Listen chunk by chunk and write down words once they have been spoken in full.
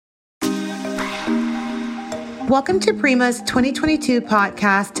Welcome to Prima's 2022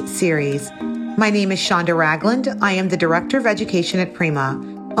 podcast series. My name is Shonda Ragland. I am the Director of Education at Prima.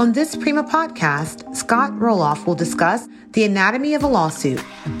 On this Prima podcast, Scott Roloff will discuss the anatomy of a lawsuit.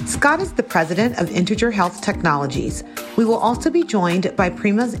 Scott is the president of Integer Health Technologies. We will also be joined by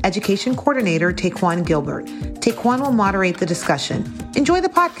Prima's education coordinator, Taquan Gilbert. Taquan will moderate the discussion. Enjoy the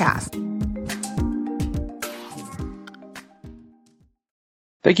podcast.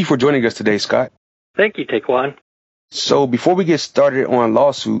 Thank you for joining us today, Scott. Thank you, Taquan. So before we get started on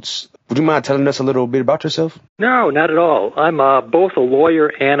lawsuits, would you mind telling us a little bit about yourself? No, not at all. I'm both a lawyer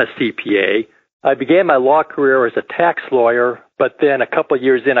and a CPA. I began my law career as a tax lawyer, but then a couple of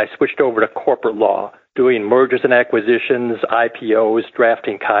years in, I switched over to corporate law, doing mergers and acquisitions, IPOs,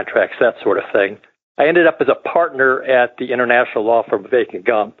 drafting contracts, that sort of thing. I ended up as a partner at the international law firm Bacon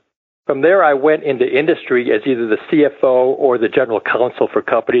Gump. From there, I went into industry as either the CFO or the general counsel for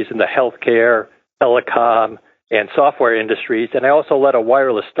companies in the healthcare, telecom, and software industries, and I also led a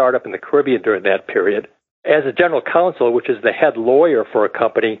wireless startup in the Caribbean during that period. As a general counsel, which is the head lawyer for a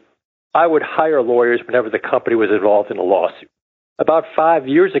company, I would hire lawyers whenever the company was involved in a lawsuit. About 5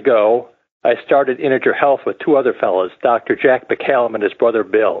 years ago, I started Integer Health with two other fellows, Dr. Jack McCallum and his brother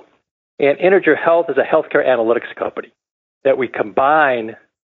Bill. And Integer Health is a healthcare analytics company that we combine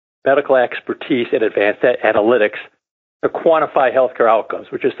medical expertise and advanced analytics to quantify healthcare outcomes,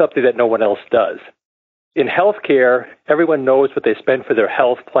 which is something that no one else does. In healthcare, everyone knows what they spend for their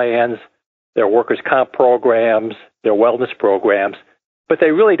health plans, their workers' comp programs, their wellness programs, but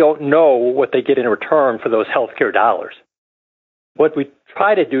they really don't know what they get in return for those healthcare dollars. What we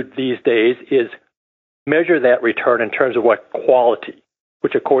try to do these days is measure that return in terms of what quality,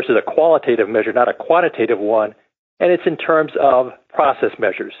 which of course is a qualitative measure, not a quantitative one, and it's in terms of process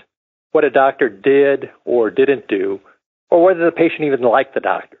measures, what a doctor did or didn't do, or whether the patient even liked the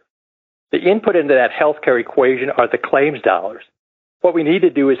doctor. The input into that healthcare equation are the claims dollars. What we need to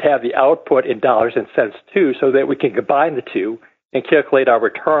do is have the output in dollars and cents too, so that we can combine the two and calculate our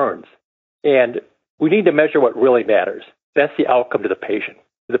returns. And we need to measure what really matters. That's the outcome to the patient.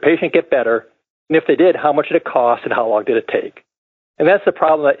 Did the patient get better? And if they did, how much did it cost and how long did it take? And that's the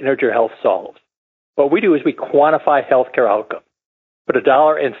problem that Integer Health solves. What we do is we quantify healthcare outcomes, put a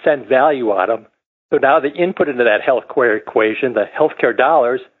dollar and cent value on them. So now the input into that healthcare equation, the healthcare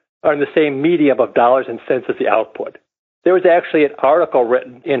dollars, are in the same medium of dollars and cents as the output. There was actually an article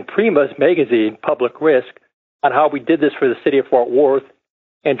written in Prima's magazine, Public Risk, on how we did this for the city of Fort Worth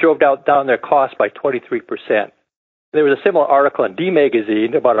and drove down their costs by 23%. There was a similar article in D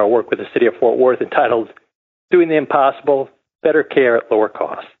Magazine about our work with the city of Fort Worth entitled, Doing the Impossible, Better Care at Lower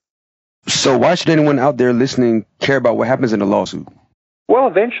Costs. So why should anyone out there listening care about what happens in a lawsuit? Well,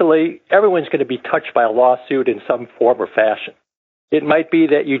 eventually, everyone's going to be touched by a lawsuit in some form or fashion. It might be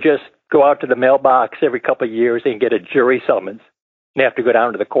that you just go out to the mailbox every couple of years and get a jury summons and have to go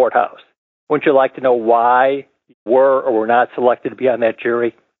down to the courthouse. Wouldn't you like to know why you were or were not selected to be on that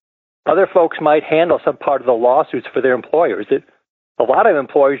jury? Other folks might handle some part of the lawsuits for their employers. A lot of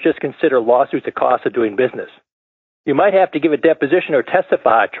employers just consider lawsuits a cost of doing business. You might have to give a deposition or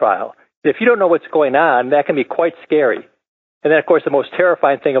testify at trial. If you don't know what's going on, that can be quite scary. And then, of course, the most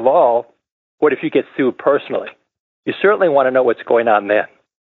terrifying thing of all, what if you get sued personally? You certainly want to know what's going on then.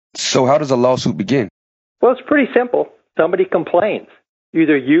 So how does a lawsuit begin? Well, it's pretty simple. Somebody complains,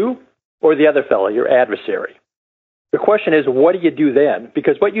 either you or the other fellow, your adversary. The question is, what do you do then?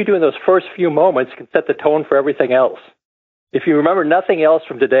 Because what you do in those first few moments can set the tone for everything else. If you remember nothing else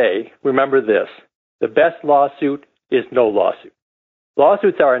from today, remember this. The best lawsuit is no lawsuit.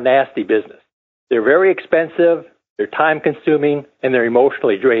 Lawsuits are a nasty business. They're very expensive, they're time-consuming, and they're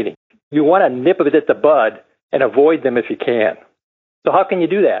emotionally draining. You want to nip it at the bud and avoid them if you can. So how can you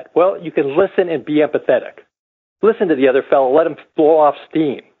do that? Well, you can listen and be empathetic. Listen to the other fellow, let them blow off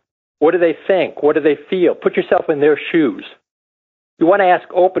steam. What do they think? What do they feel? Put yourself in their shoes. You want to ask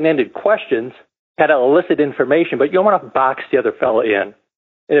open-ended questions, kind of elicit information, but you don't want to box the other fellow in.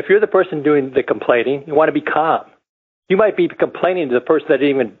 And if you're the person doing the complaining, you want to be calm. You might be complaining to the person that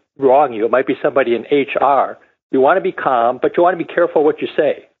didn't even wrong you. It might be somebody in HR. You want to be calm, but you want to be careful what you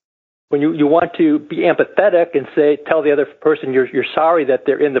say. When you want to be empathetic and tell the other person you're sorry that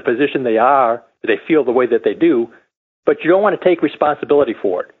they're in the position they are, that they feel the way that they do, but you don't want to take responsibility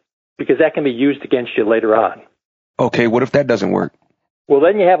for it because that can be used against you later on. Okay, what if that doesn't work? Well,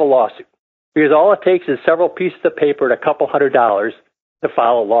 then you have a lawsuit because all it takes is several pieces of paper and a couple $100 to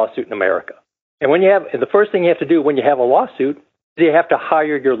file a lawsuit in America. And the first thing you have to do when you have a lawsuit is you have to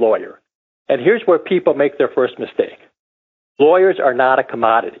hire your lawyer. And here's where people make their first mistake. Lawyers are not a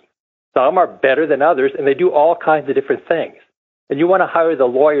commodity. Some are better than others, and they do all kinds of different things. And you want to hire the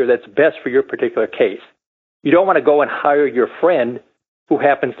lawyer that's best for your particular case. You don't want to go and hire your friend who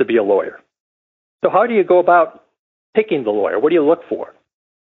happens to be a lawyer. So how do you go about picking the lawyer? What do you look for?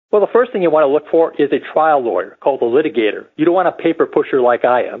 Well, the first thing you want to look for is a trial lawyer called a litigator. You don't want a paper pusher like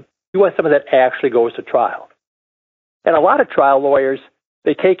I am. You want someone that actually goes to trial. And a lot of trial lawyers,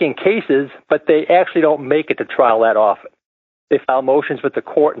 they take in cases, but they actually don't make it to trial that often. They file motions with the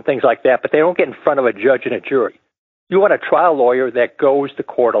court and things like that, but they don't get in front of a judge and a jury. You want a trial lawyer that goes to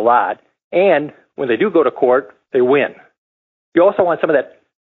court a lot, and when they do go to court, they win. You also want someone that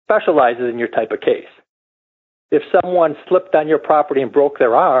specializes in your type of case. If someone slipped on your property and broke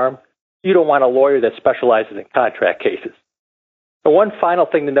their arm, you don't want a lawyer that specializes in contract cases. And one final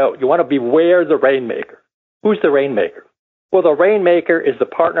thing to note, you want to beware the rainmaker. Who's the rainmaker? Well, the rainmaker is the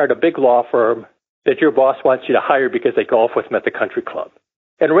partner at a big law firm that your boss wants you to hire because they golf with him at the country club.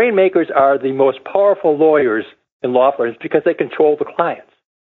 And rainmakers are the most powerful lawyers in law firms because they control the clients.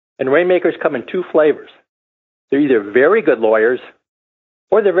 And rainmakers come in two flavors. They're either very good lawyers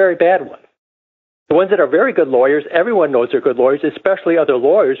or they're very bad ones. The ones that are very good lawyers, everyone knows they're good lawyers, especially other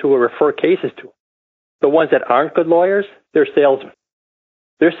lawyers who will refer cases to them. The ones that aren't good lawyers, they're salesmen.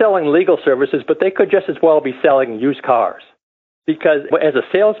 They're selling legal services, but they could just as well be selling used cars. Because as a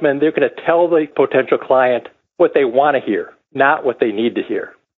salesman, they're going to tell the potential client what they want to hear, not what they need to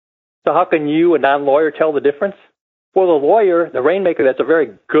hear. So how can you, a non-lawyer, tell the difference? Well, the lawyer, the rainmaker that's a very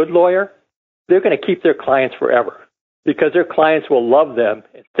good lawyer, they're going to keep their clients forever because their clients will love them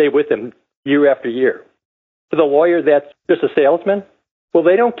and stay with them year after year. For the lawyer that's just a salesman, well,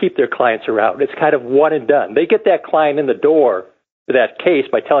 they don't keep their clients around. It's kind of one and done. They get that client in the door for that case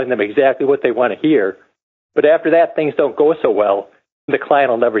by telling them exactly what they want to hear. But after that, things don't go so well. The client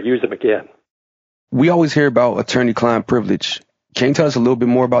will never use them again. We always hear about attorney-client privilege. Can you tell us a little bit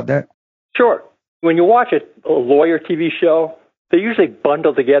more about that? Sure. When you watch a lawyer TV show, they usually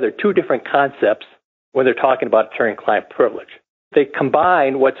bundle together two different concepts when they're talking about attorney-client privilege. They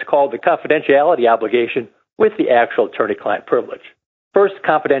combine what's called the confidentiality obligation with the actual attorney-client privilege. First,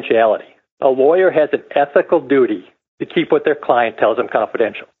 confidentiality. A lawyer has an ethical duty to keep what their client tells them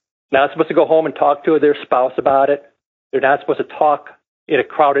confidential. They're not supposed to go home and talk to their spouse about it. They're not supposed to talk in a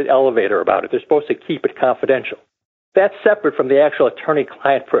crowded elevator about it. They're supposed to keep it confidential. That's separate from the actual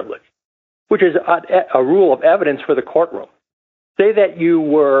attorney-client privilege, which is a rule of evidence for the courtroom. Say that you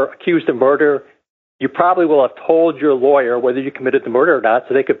were accused of murder. You probably will have told your lawyer whether you committed the murder or not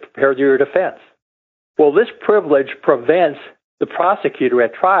so they could prepare your defense. Well, this privilege prevents the prosecutor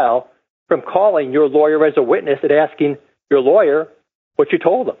at trial from calling your lawyer as a witness and asking your lawyer what you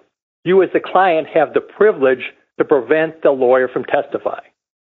told them. You as the client have the privilege to prevent the lawyer from testifying.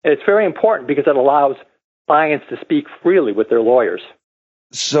 And it's very important because it allows clients to speak freely with their lawyers.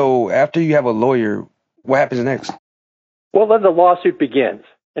 So after you have a lawyer, what happens next? Well, then the lawsuit begins.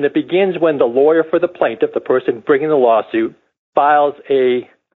 And it begins when the lawyer for the plaintiff, the person bringing the lawsuit, files a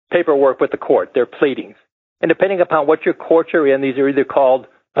paperwork with the court, their pleadings. And depending upon what your court you're in, these are either called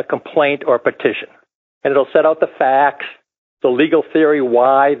a complaint or a petition. And it'll set out the facts, the legal theory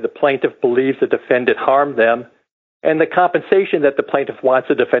why the plaintiff believes the defendant harmed them, and the compensation that the plaintiff wants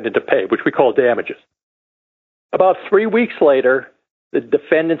the defendant to pay, which we call damages. About 3 weeks later, the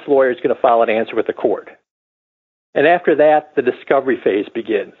defendant's lawyer is going to file an answer with the court. And after that, the discovery phase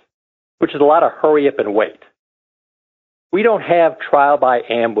begins, which is a lot of hurry up and wait. We don't have trial by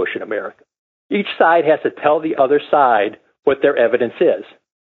ambush in America. Each side has to tell the other side what their evidence is.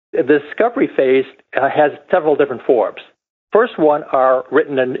 The discovery phase has several different forms. First one are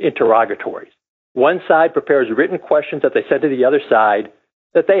written interrogatories. One side prepares written questions that they send to the other side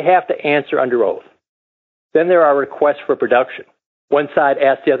that they have to answer under oath. Then there are requests for production. One side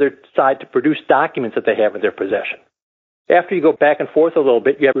asks the other side to produce documents that they have in their possession. After you go back and forth a little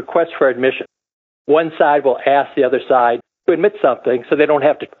bit, you have requests for admission. One side will ask the other side to admit something so they don't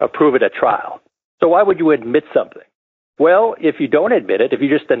have to approve it at trial. So why would you admit something? Well, if you don't admit it, if you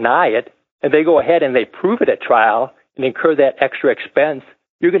just deny it, and they go ahead and they prove it at trial and incur that extra expense,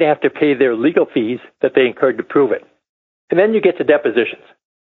 you're going to have to pay their legal fees that they incurred to prove it. And then you get to depositions.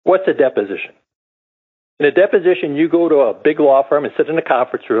 What's a deposition? In a deposition, you go to a big law firm and sit in a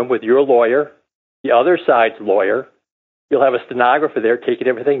conference room with your lawyer, the other side's lawyer. You'll have a stenographer there taking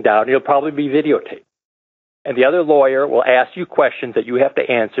everything down. You'll probably be videotaped. And the other lawyer will ask you questions that you have to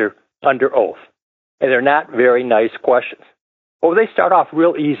answer under oath. And they're not very nice questions. Well, they start off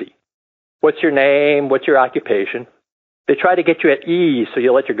real easy. What's your name? What's your occupation? They try to get you at ease so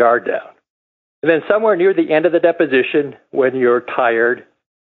you let your guard down. And then somewhere near the end of the deposition, when you're tired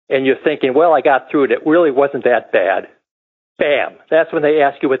and you're thinking, well, I got through it, it really wasn't that bad. Bam, that's when they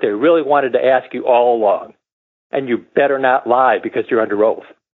ask you what they really wanted to ask you all along. And you better not lie because you're under oath.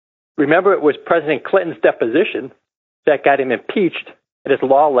 Remember, it was President Clinton's deposition that got him impeached and his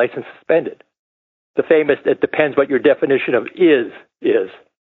law license suspended. The famous, it depends what your definition of is.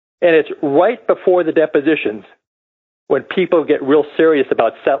 And it's right before the depositions when people get real serious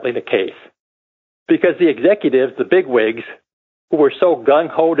about settling a case. Because the executives, the bigwigs, who were so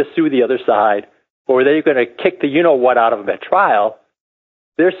gung-ho to sue the other side, or they're going to kick the you-know-what out of them at trial,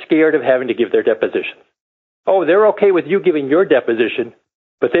 they're scared of having to give their depositions. Oh, they're okay with you giving your deposition,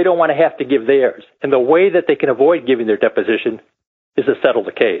 but they don't want to have to give theirs. And the way that they can avoid giving their deposition is to settle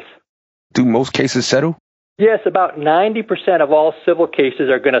the case. Do most cases settle? Yes, about 90% of all civil cases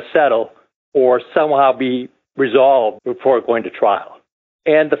are going to settle or somehow be resolved before going to trial.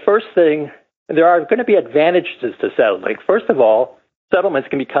 And the first thing, there are going to be advantages to settling. First of all, settlements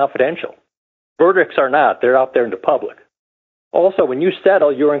can be confidential. Verdicts are not. They're out there in the public. Also, when you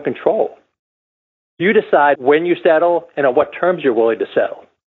settle, you're in control. You decide when you settle and on what terms you're willing to settle.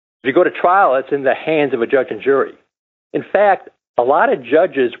 If you go to trial, it's in the hands of a judge and jury. In fact, a lot of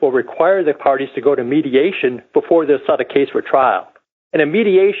judges will require the parties to go to mediation before they'll set a case for trial. And a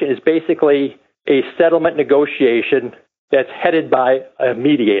mediation is basically a settlement negotiation that's headed by a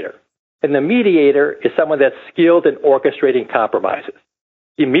mediator. And the mediator is someone that's skilled in orchestrating compromises.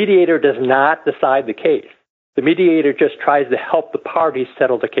 The mediator does not decide the case. The mediator just tries to help the parties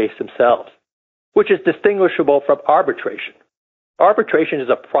settle the case themselves, which is distinguishable from arbitration. Arbitration is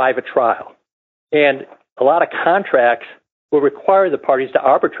a private trial, and a lot of contracts will require the parties to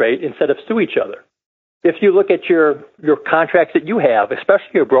arbitrate instead of sue each other. If you look at your contracts that you have,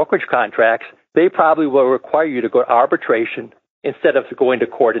 especially your brokerage contracts, they probably will require you to go to arbitration instead of going to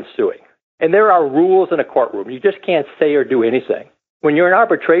court and suing. And there are rules in a courtroom. You just can't say or do anything. When you're in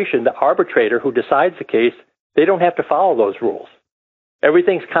arbitration, the arbitrator who decides the case, they don't have to follow those rules.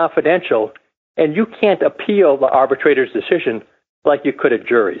 Everything's confidential, and you can't appeal the arbitrator's decision like you could at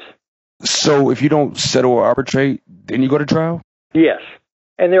juries. So if you don't settle or arbitrate, then you go to trial? Yes.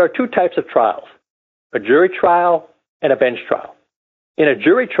 And there are two types of trials, a jury trial and a bench trial. In a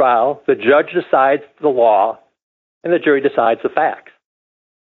jury trial, the judge decides the law and the jury decides the facts.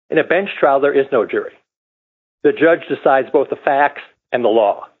 In a bench trial, there is no jury. The judge decides both the facts and the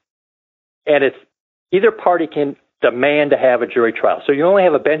law. And it's either party can demand to have a jury trial. So you only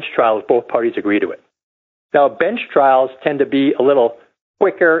have a bench trial if both parties agree to it. Now, bench trials tend to be a little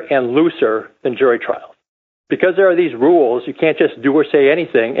quicker and looser than jury trials. Because there are these rules, you can't just do or say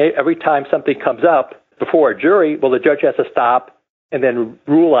anything. Every time something comes up before a jury, well, the judge has to stop and then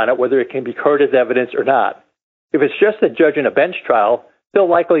rule on it, whether it can be heard as evidence or not. If it's just the judge in a bench trial, they'll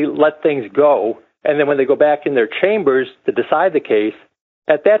likely let things go. And then when they go back in their chambers to decide the case,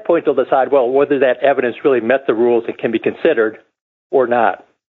 at that point, they'll decide, well, whether that evidence really met the rules and can be considered or not.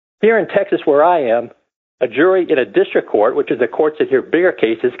 Here in Texas, where I am, a jury in a district court, which is the courts that hear bigger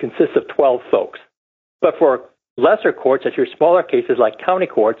cases, consists of 12 folks. But for lesser courts that hear smaller cases like county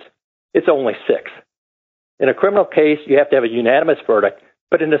courts, it's only 6. In a criminal case, you have to have a unanimous verdict.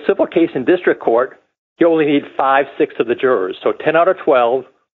 But in a civil case in district court, you only need 5/6 of the jurors. So 10 out of 12,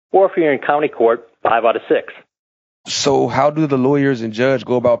 or if you're in county court, 5 out of 6. So how do the lawyers and judge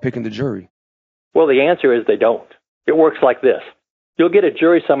go about picking the jury? Well, the answer is they don't. It works like this. You'll get a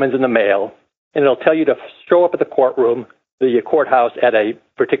jury summons in the mail, and it'll tell you to show up at the courtroom, the courthouse, at a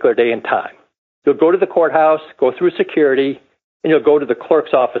particular day and time. You'll go to the courthouse, go through security, and you'll go to the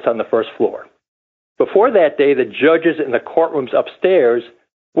clerk's office on the first floor. Before that day, the judges in the courtrooms upstairs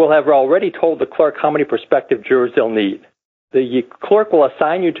will have already told the clerk how many prospective jurors they'll need. The clerk will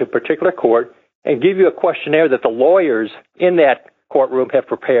assign you to a particular court and give you a questionnaire that the lawyers in that courtroom have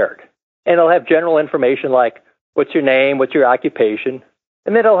prepared. And it'll have general information like, what's your name, what's your occupation,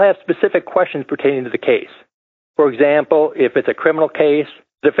 and then it'll have specific questions pertaining to the case. For example, if it's a criminal case,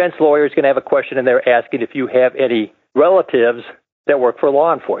 the defense lawyer is going to have a question in there asking if you have any relatives that work for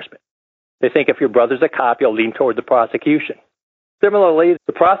law enforcement. They think if your brother's a cop, you'll lean toward the prosecution. Similarly,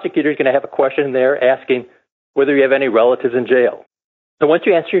 the prosecutor is going to have a question in there asking whether you have any relatives in jail. So once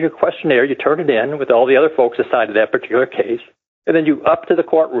you answer your questionnaire, you turn it in with all the other folks assigned to that particular case, and then you up to the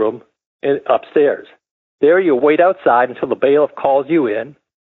courtroom and upstairs. There you wait outside until the bailiff calls you in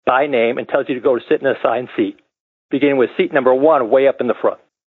by name and tells you to go to sit in an assigned seat, beginning with seat number 1 way up in the front.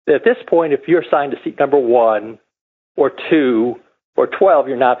 At this point, if you're assigned to seat number 1 or 2 or 12,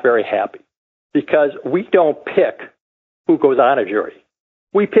 you're not very happy because we don't pick who goes on a jury.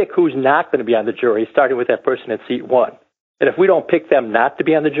 We pick who's not going to be on the jury, starting with that person in seat 1. And if we don't pick them not to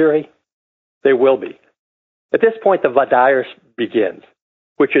be on the jury, they will be. At this point, the voir dire begins,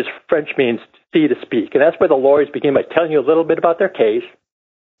 which is French means see to speak. And that's where the lawyers begin by telling you a little bit about their case.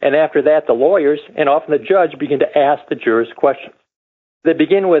 And after that, the lawyers and often the judge begin to ask the jurors questions. They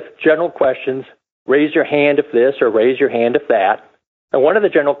begin with general questions, raise your hand if this or raise your hand if that. And one of the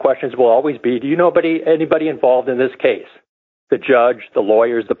general questions will always be, do you know anybody involved in this case? The judge, the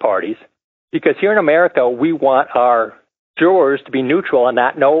lawyers, the parties. Because here in America, we want our jurors to be neutral and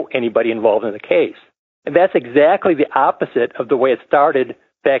not know anybody involved in the case. And that's exactly the opposite of the way it started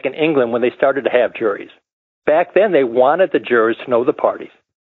back in England when they started to have juries. Back then, they wanted the jurors to know the parties,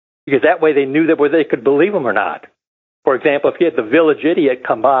 because that way they knew that whether they could believe them or not. For example, if you had the village idiot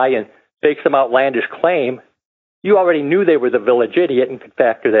come by and make some outlandish claim, you already knew they were the village idiot and could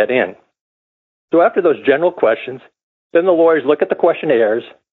factor that in. So after those general questions, then the lawyers look at the questionnaires.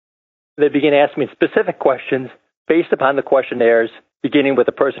 They begin asking specific questions based upon the questionnaires, beginning with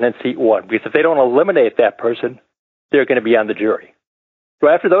the person in seat 1. Because if they don't eliminate that person, they're going to be on the jury. So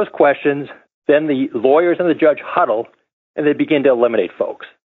after those questions, then the lawyers and the judge huddle, and they begin to eliminate folks.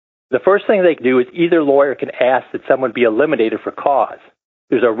 The first thing they can do is either lawyer can ask that someone be eliminated for cause.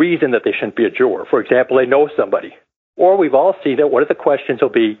 There's a reason that they shouldn't be a juror. For example, they know somebody. Or we've all seen it. One of the questions will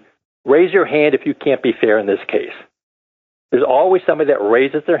be, raise your hand if you can't be fair in this case. There's always somebody that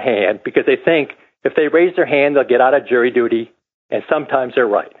raises their hand because they think if they raise their hand, they'll get out of jury duty, and sometimes they're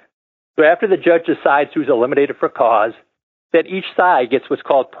right. So after the judge decides who's eliminated for cause, then each side gets what's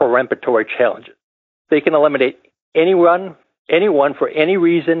called peremptory challenges. They can eliminate anyone for any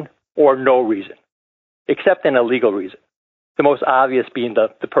reason or no reason, except an illegal reason, the most obvious being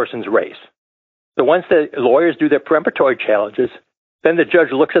the person's race. So once the lawyers do their peremptory challenges, then the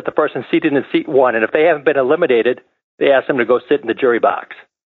judge looks at the person seated in seat 1, and if they haven't been eliminated, they ask them to go sit in the jury box.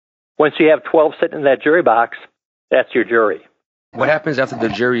 Once you have 12 sitting in that jury box, that's your jury. What happens after the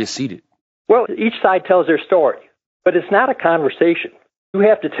jury is seated? Well, each side tells their story, but it's not a conversation. You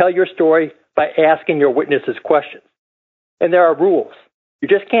have to tell your story by asking your witnesses questions. And there are rules. You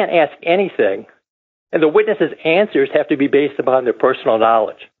just can't ask anything, and the witnesses' answers have to be based upon their personal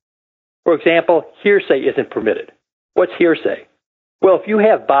knowledge. For example, hearsay isn't permitted. What's hearsay? Well, if you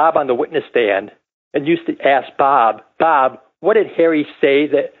have Bob on the witness stand and you ask Bob, what did Harry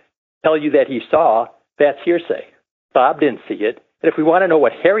tell you that he saw? That's hearsay. Bob didn't see it. And if we want to know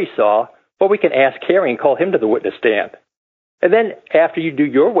what Harry saw, well, we can ask Harry and call him to the witness stand. And then after you do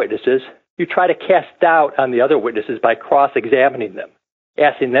your witnesses, you try to cast doubt on the other witnesses by cross-examining them,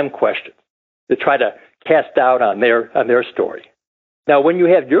 asking them questions to try to cast doubt on their story. Now, when you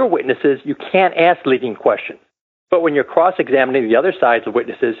have your witnesses, you can't ask leading questions. But when you're cross-examining the other side's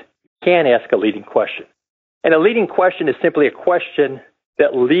witnesses, you can ask a leading question. And a leading question is simply a question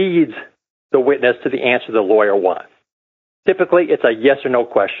that leads the witness to the answer the lawyer wants. Typically, it's a yes or no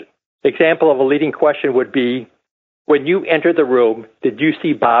question. Example of a leading question would be, when you entered the room, did you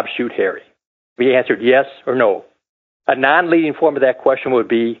see Bob shoot Harry? We answered yes or no. A non-leading form of that question would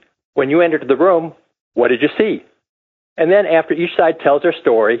be, when you entered the room, what did you see? And then after each side tells their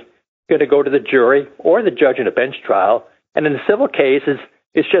story, you're going to go to the jury or the judge in a bench trial. And in the civil cases,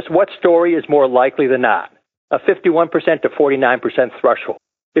 it's just what story is more likely than not, a 51% to 49% threshold.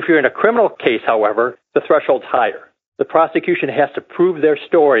 If you're in a criminal case, however, the threshold's higher. The prosecution has to prove their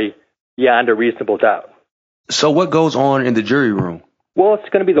story beyond a reasonable doubt. So what goes on in the jury room? Well, it's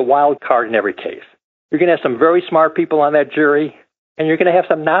going to be the wild card in every case. You're going to have some very smart people on that jury, and you're going to have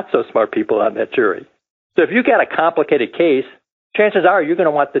some not so smart people on that jury. So if you've got a complicated case, chances are you're going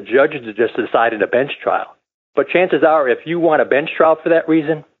to want the judge to just decide in a bench trial. But chances are if you want a bench trial for that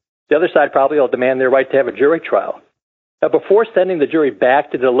reason, the other side probably will demand their right to have a jury trial. Now, before sending the jury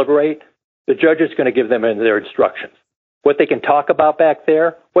back to deliberate, the judge is going to give them their instructions. What they can talk about back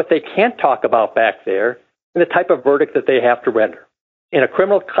there, what they can't talk about back there, and the type of verdict that they have to render. In a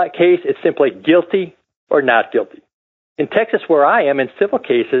criminal case, it's simply guilty or not guilty. In Texas, where I am, in civil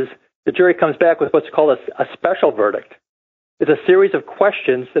cases, the jury comes back with what's called a special verdict. It's a series of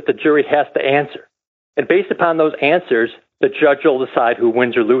questions that the jury has to answer. And based upon those answers, the judge will decide who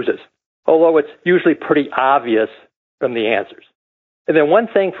wins or loses, although it's usually pretty obvious from the answers. And then one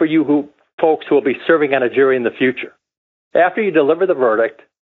thing for you folks who will be serving on a jury in the future. After you deliver the verdict,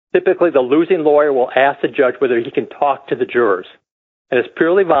 typically the losing lawyer will ask the judge whether he can talk to the jurors. And it's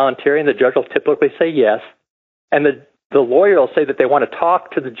purely voluntary, and the judge will typically say yes. And the lawyer will say that they want to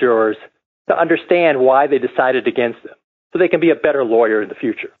talk to the jurors to understand why they decided against them, so they can be a better lawyer in the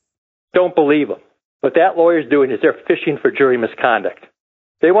future. Don't believe them. What that lawyer's doing is they're fishing for jury misconduct.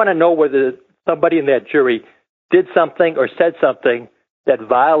 They want to know whether somebody in that jury did something or said something that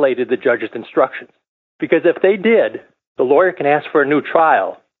violated the judge's instructions. Because if they did, the lawyer can ask for a new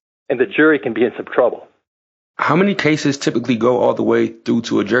trial, and the jury can be in some trouble. How many cases typically go all the way through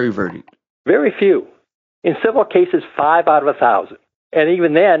to a jury verdict? Very few. In civil cases, 5 out of 1,000. And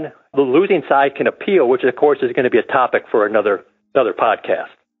even then, the losing side can appeal, which of course is going to be a topic for another another podcast.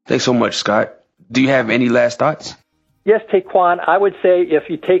 Thanks so much, Scott. Do you have any last thoughts? Yes, Taekwon, I would say if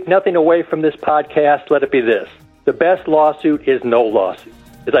you take nothing away from this podcast, let it be this. The best lawsuit is no lawsuit.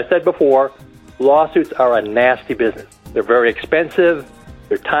 As I said before, lawsuits are a nasty business. They're very expensive,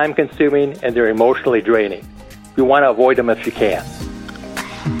 they're time-consuming, and they're emotionally draining. You want to avoid them if you can.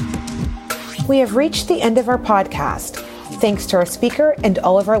 We have reached the end of our podcast. Thanks to our speaker and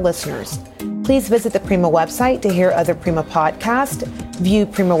all of our listeners. Please visit the Prima website to hear other Prima podcasts, view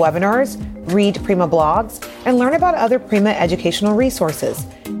Prima webinars, read Prima blogs, and learn about other Prima educational resources.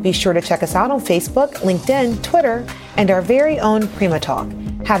 Be sure to check us out on Facebook, LinkedIn, Twitter, and our very own Prima Talk.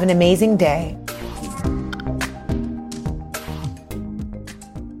 Have an amazing day.